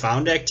see if you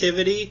found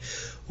activity?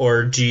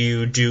 Or do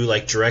you do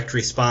like direct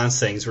response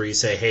things where you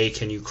say, hey,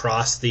 can you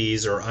cross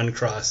these or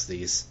uncross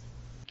these?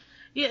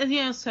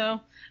 Yeah,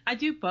 so I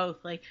do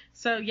both. Like,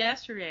 so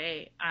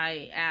yesterday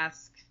I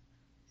asked,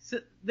 so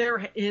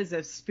there is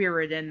a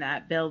spirit in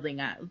that building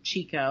at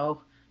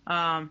Chico,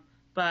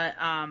 but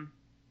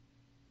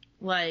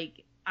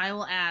like I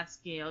will ask,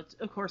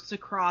 of course, to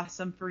cross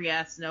them for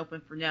yes and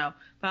open for no,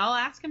 but I'll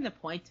ask them to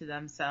point to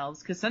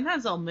themselves because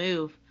sometimes they'll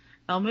move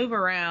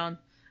around.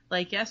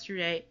 Like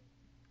yesterday,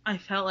 I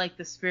felt like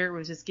the spirit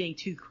was just getting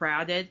too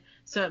crowded,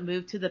 so it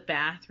moved to the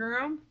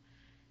bathroom,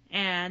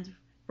 and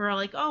we're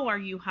like, oh, are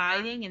you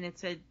hiding? And it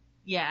said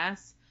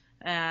yes,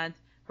 and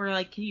we're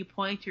like, can you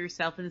point to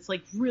yourself? And it's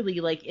like really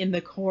like in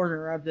the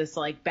corner of this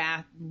like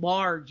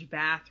large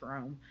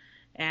bathroom,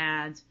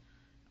 and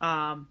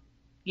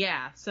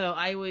yeah, so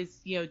I always,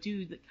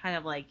 do the kind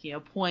of like,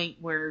 point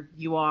where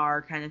you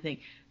are kind of thing.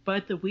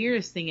 But the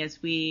weirdest thing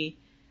is we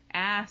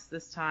asked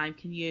this time,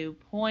 can you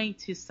point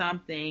to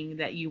something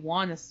that you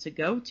want us to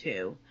go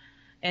to?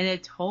 And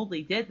it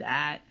totally did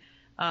that.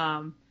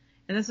 And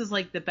this is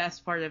like the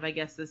best part of, I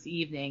guess, this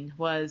evening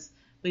was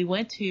we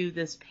went to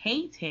this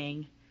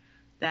painting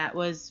that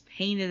was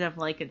painted of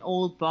like an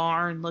old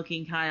barn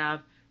looking kind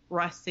of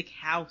rustic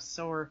house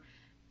or,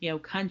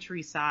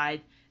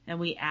 countryside.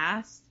 And we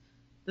asked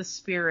the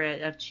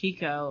spirit of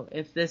Chico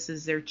if this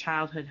is their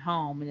childhood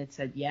home, and it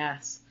said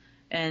yes.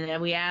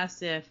 And we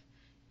asked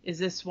is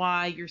this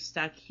why you're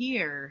stuck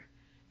here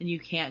and you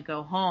can't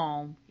go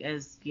home,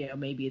 as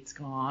maybe it's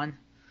gone.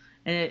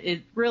 And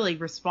it really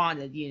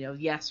responded,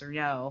 yes or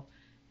no.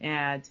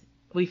 And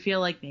we feel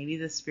like maybe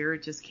the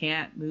spirit just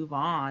can't move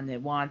on.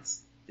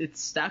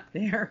 It's stuck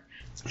there.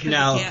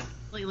 Now, it can't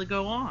completely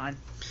go on.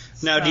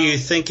 Now, do you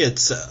think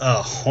it's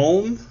a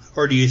home,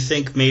 or do you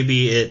think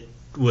maybe it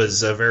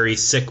was a very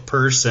sick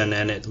person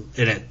and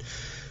it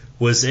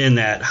was in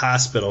that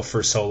hospital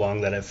for so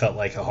long that it felt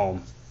like a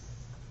home?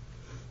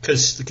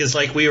 Because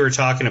like we were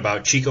talking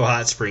about, Chico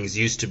Hot Springs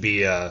used to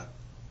be a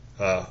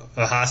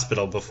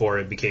hospital before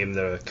it became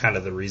the kind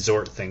of the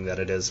resort thing that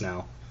it is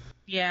now.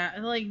 Yeah,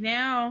 like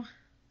now,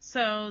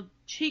 so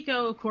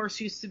Chico, of course,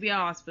 used to be a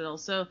hospital.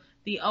 So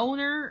the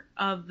owner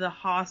of the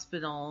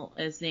hospital,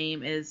 his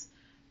name is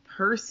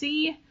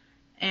Percy,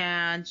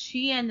 and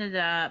she ended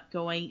up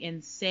going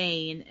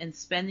insane and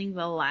spending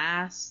the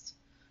last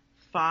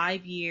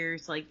 5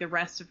 years, like the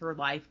rest of her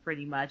life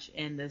pretty much,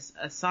 in this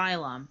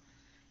asylum.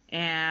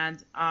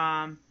 And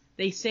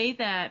they say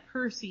that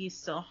Percy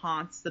still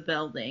haunts the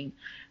building.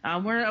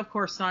 We're, of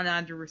course, not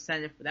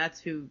 100% if that's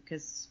who,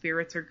 because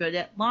spirits are good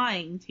at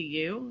lying to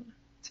you.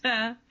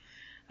 And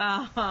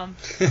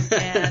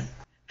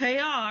they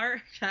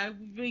are.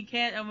 We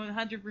can't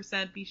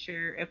 100% be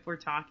sure if we're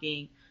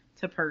talking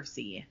to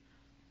Percy.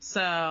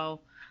 So,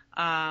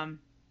 and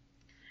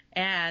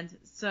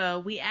so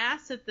we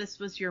asked if this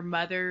was your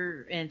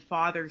mother and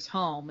father's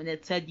home, and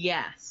it said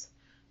yes.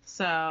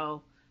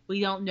 So we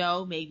don't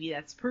know. Maybe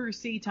that's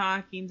Percy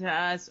talking to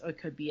us, or it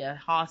could be a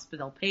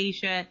hospital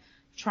patient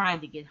trying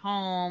to get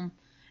home,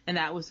 and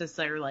that was just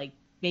like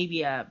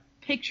maybe a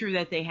picture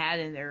that they had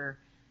in their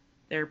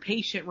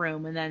patient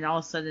room, and then all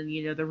of a sudden,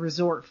 the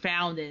resort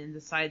found it and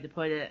decided to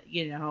put it,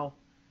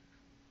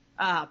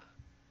 up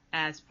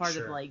as part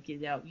of like,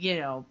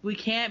 we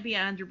can't be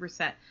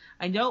 100%.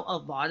 I know a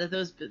lot of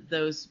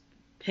those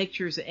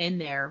pictures in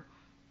there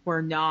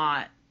were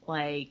not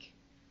like,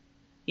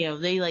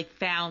 they like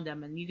found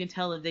them, and you can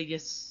tell that they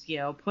just,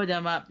 put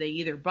them up. They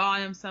either bought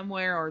them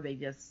somewhere or they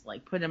just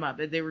like put them up.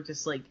 They were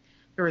just like,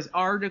 there was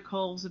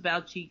articles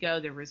about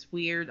Chico. There was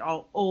weird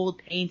old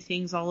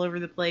paintings all over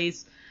the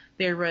place.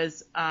 There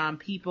was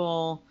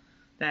people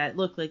that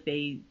looked like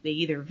they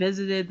either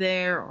visited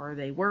there or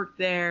they worked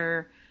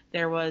there.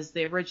 There was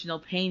the original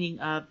painting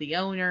of the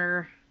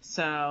owner.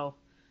 So,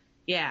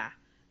 yeah.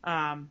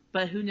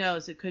 But who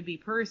knows? It could be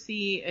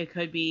Percy. It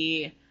could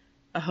be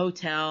a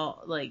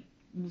hotel, like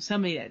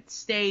somebody that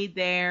stayed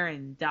there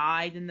and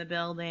died in the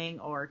building,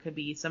 or it could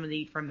be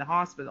somebody from the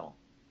hospital.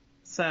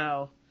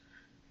 So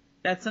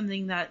that's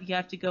something that you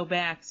have to go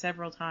back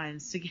several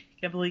times to get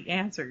complete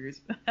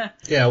answers.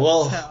 Yeah,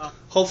 well,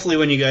 hopefully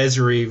when you guys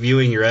are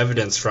reviewing your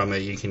evidence from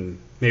it,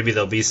 maybe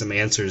there'll be some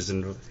answers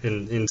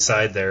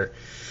inside there.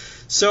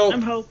 So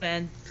I'm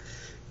hoping.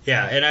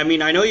 Yeah, and I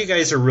mean, I know you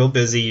guys are real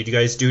busy. You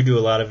guys do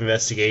a lot of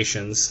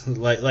investigations,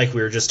 like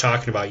we were just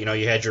talking about.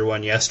 You had your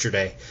one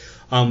yesterday.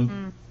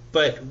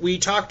 But we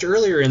talked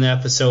earlier in the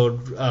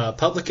episode,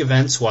 public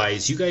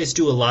events-wise, you guys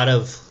do a lot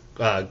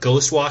of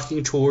ghost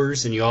walking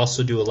tours, and you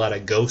also do a lot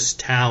of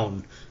ghost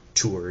town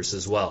tours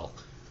as well.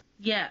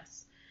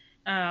 Yes.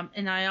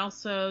 And I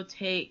also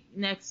take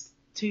next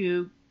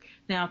to,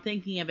 now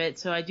thinking of it,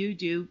 so I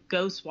do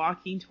ghost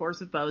walking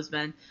tours of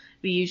Bozeman.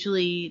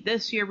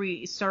 This year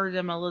we started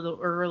them a little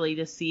early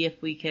to see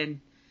if we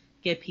can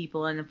get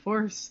people in. Of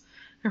course,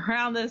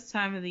 around this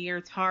time of the year,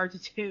 it's hard to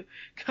do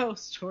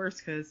ghost tours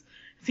because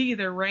it's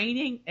either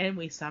raining and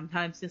we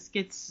sometimes just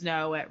get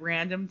snow at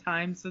random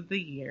times of the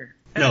year.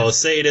 No,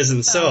 say it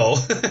isn't so.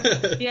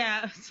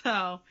 Yeah,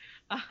 so,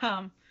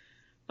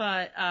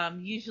 but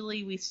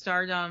usually we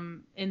start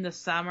them in the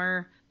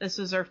summer. this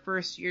was our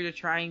first year to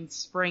trying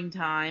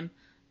springtime,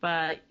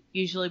 but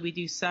usually we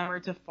do summer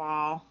to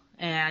fall,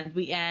 and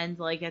we end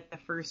like at the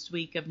first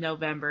week of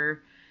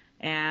November,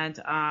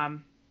 and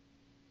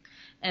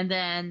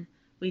then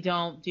we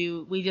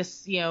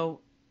just,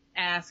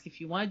 ask if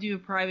you want to do a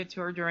private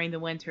tour during the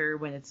winter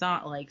when it's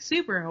not like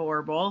super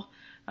horrible,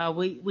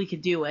 we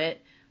could do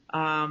it.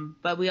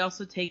 But we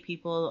also take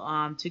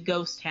people to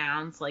ghost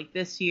towns. Like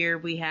this year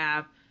we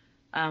have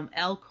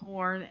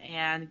Elkhorn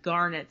and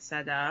Garnet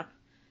set up.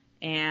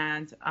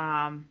 And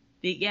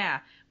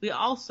we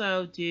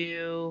also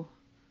do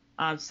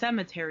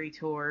cemetery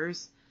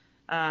tours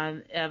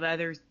of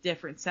other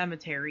different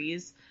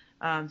cemeteries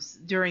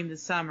during the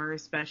summer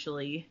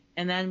especially.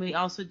 And then we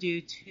also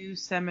do 2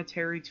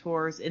 cemetery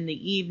tours in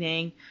the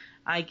evening.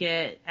 I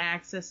get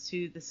access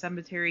to the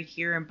cemetery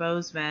here in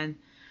Bozeman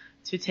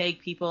to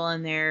take people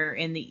in there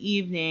in the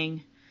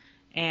evening.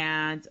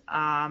 And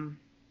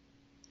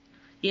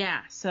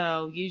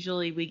so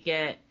usually we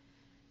get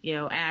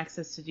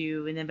access to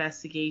do an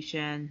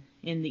investigation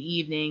in the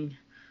evening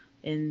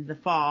in the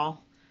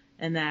fall.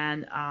 And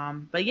then,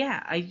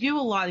 I do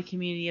a lot of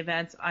community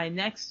events. I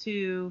might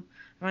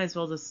as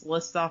well just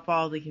list off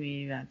all the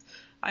community events.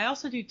 I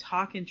also do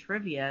talk and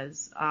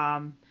trivias,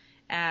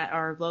 at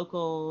our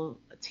local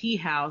tea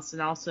house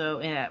and also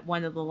at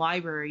one of the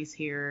libraries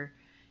here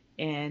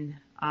in,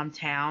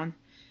 town.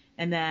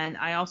 And then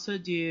I also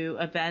do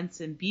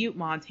events in Butte,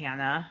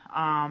 Montana.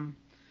 I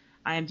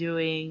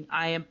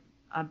am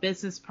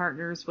business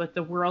partners with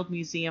the World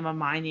Museum of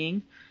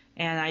Mining,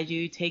 and I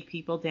do take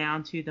people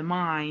down to the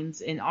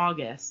mines in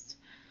August.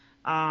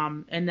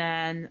 And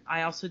then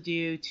I also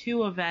do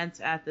 2 events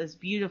at this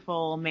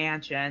beautiful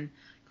mansion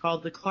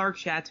called the Clark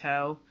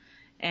Chateau,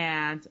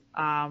 and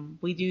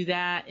we do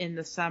that in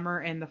the summer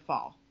and the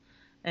fall.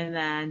 And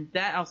then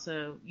that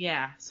also,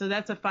 so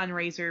that's a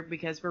fundraiser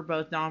because we're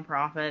both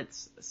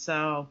nonprofits.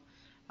 So,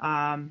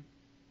 I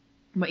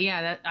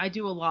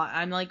do a lot.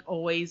 I'm like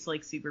always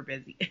like super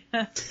busy.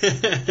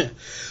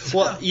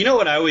 Well, you know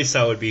what I always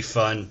thought would be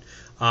fun?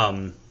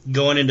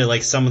 Going into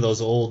like some of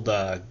those old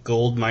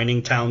gold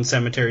mining town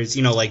cemeteries,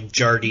 like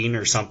Jardine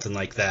or something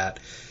like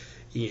that.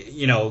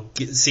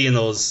 Seeing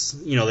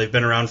those, they've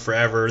been around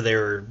forever.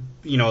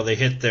 They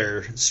hit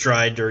their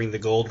stride during the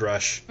gold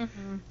rush.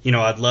 Mm-hmm.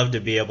 I'd love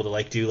to be able to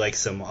like do like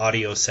some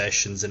audio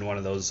sessions in one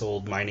of those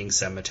old mining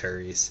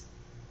cemeteries.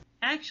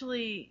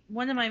 Actually,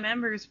 one of my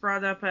members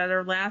brought up at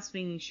our last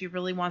meeting she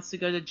really wants to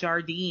go to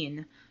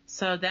Jardine.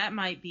 So that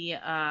might be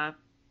a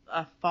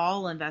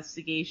fall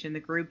investigation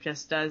the group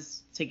just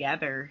does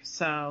together.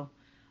 So,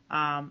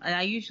 and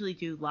I usually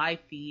do live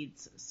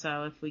feeds.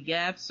 So if we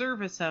have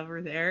service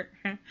over there,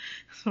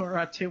 so we're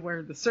up to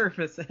where the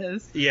service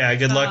is. Yeah,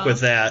 good luck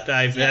with that.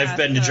 I've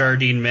been to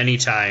Jardine many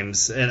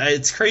times, and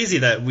it's crazy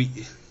that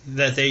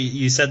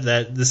you said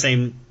that the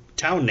same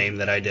town name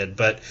that I did,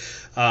 but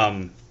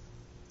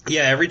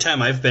every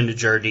time I've been to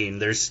Jardine,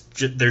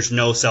 there's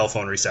no cell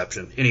phone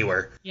reception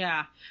anywhere.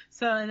 Yeah.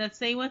 So, and the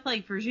same with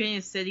like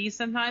Virginia City.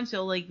 Sometimes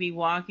you'll like be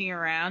walking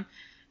around,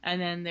 and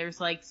then there's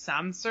like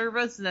some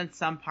service, and then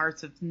some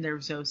parts of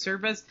there's no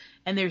service,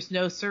 and there's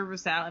no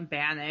service out in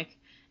Bannock,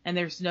 and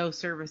there's no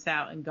service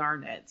out in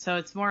Garnet. So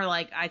it's more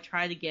like I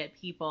try to get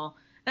people,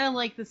 and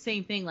like the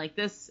same thing like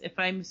this. If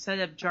I'm set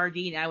up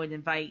Jardine, I would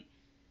invite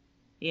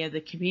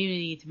the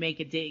community to make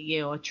a day,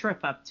 a trip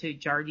up to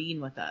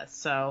Jardine with us.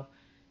 So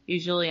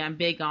usually I'm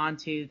big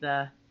onto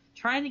the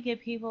trying to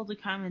get people to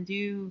come and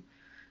do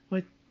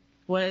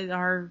what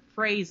our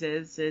phrase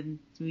is, and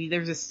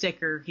there's a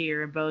sticker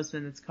here in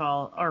Bozeman that's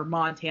called, or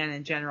Montana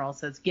in general,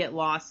 says "Get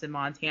Lost in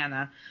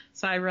Montana."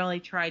 So I really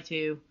try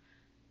to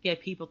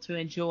get people to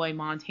enjoy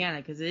Montana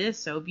because it is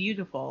so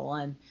beautiful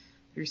and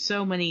there's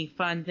so many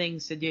fun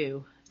things to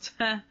do.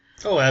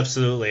 Oh,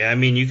 absolutely. I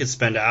mean, you could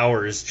spend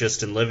hours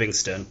just in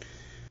Livingston.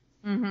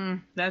 Mm-hmm.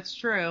 That's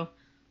true.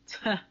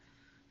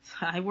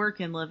 I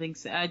work in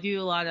Livingston. I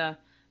do a lot of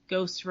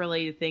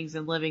ghost-related things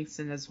in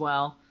Livingston as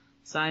well.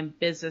 So I'm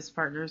business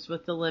partners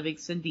with the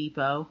Livingston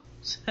Depot.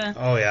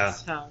 Oh, yeah.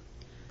 So,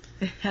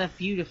 a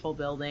beautiful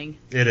building.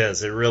 It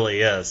is. It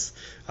really is.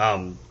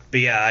 But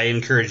yeah, I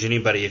encourage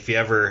anybody, if you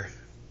ever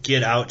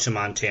get out to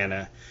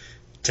Montana,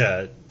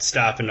 to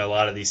stop into a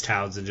lot of these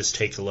towns and just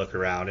take a look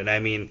around. And I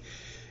mean,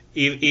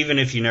 even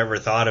if you never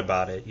thought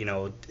about it,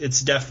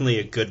 it's definitely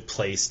a good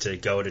place to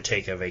go to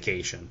take a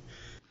vacation.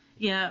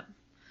 Yeah.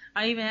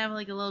 I even have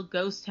like a little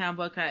ghost town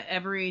book.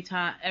 Every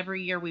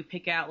year we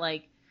pick out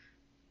like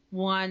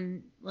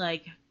one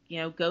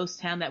ghost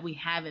town that we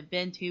haven't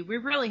been to. We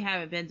really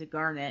haven't been to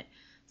Garnet.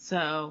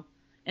 So,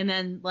 and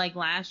then like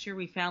last year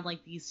we found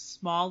like these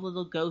small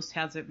little ghost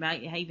towns that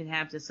might even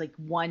have just like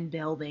one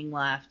building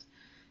left.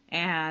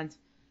 And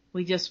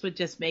we would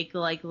just make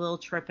like a little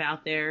trip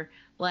out there.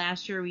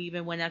 Last year we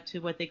even went up to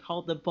what they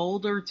called the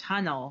Boulder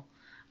Tunnel.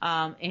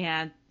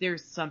 And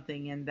there's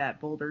something in that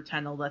Boulder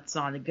Tunnel that's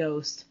not a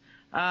ghost.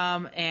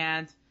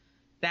 And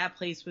that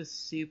place was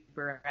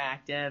super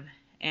active,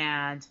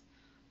 and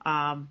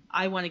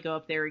I want to go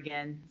up there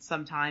again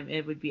sometime.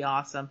 It would be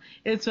awesome.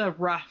 It's a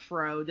rough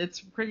road.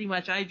 It's pretty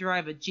much, I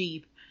drive a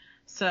Jeep,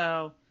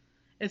 so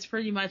it's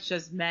pretty much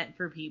just meant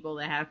for people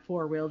that have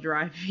 4-wheel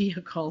drive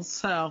vehicles.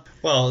 So,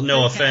 well, no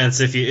yeah. offense.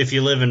 If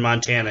you live in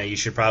Montana, you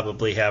should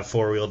probably have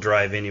 4-wheel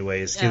drive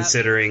anyways, Yep.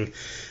 considering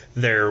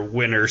their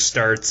winter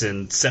starts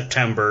in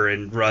September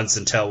and runs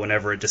until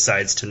whenever it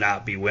decides to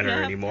not be winter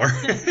Yep. anymore.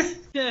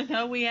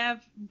 No, we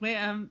have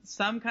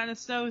some kind of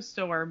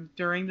snowstorm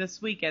during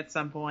this week at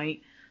some point.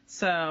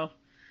 So,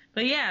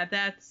 but yeah,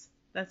 that's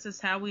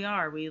just how we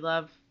are. We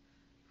love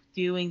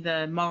doing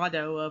the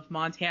motto of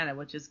Montana,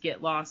 which is get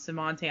lost in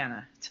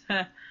Montana.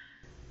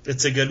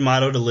 It's a good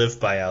motto to live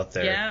by out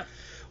there. Yeah.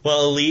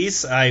 Well,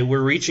 Elise,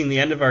 we're reaching the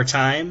end of our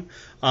time.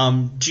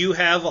 Do you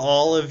have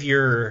all of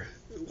your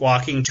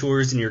walking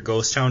tours and your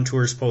ghost town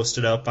tours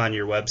posted up on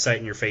your website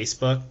and your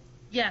Facebook?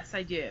 Yes,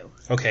 I do.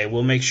 Okay,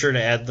 we'll make sure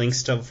to add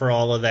links for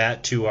all of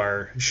that to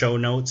our show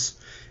notes.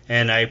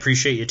 And I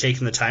appreciate you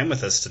taking the time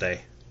with us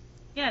today.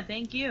 Yeah,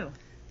 thank you.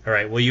 All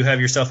right, well, you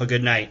have yourself a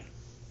good night.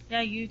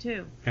 Yeah, you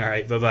too. All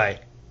right, bye-bye.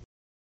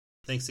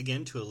 Thanks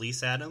again to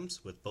Elise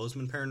Adams with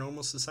Bozeman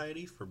Paranormal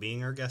Society for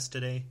being our guest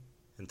today,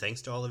 and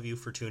thanks to all of you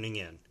for tuning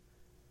in.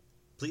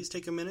 Please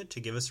take a minute to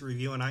give us a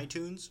review on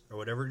iTunes or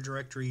whatever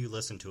directory you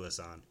listen to us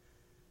on.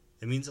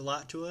 It means a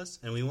lot to us,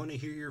 and we want to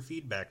hear your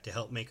feedback to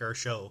help make our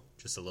show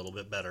just a little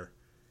bit better.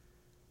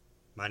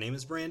 My name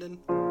is Brandon,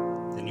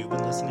 and you've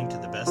been listening to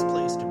the best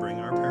place to bring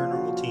our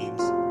paranormal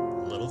teams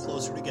a little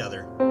closer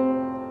together,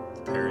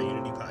 the Para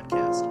Unity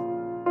Podcast.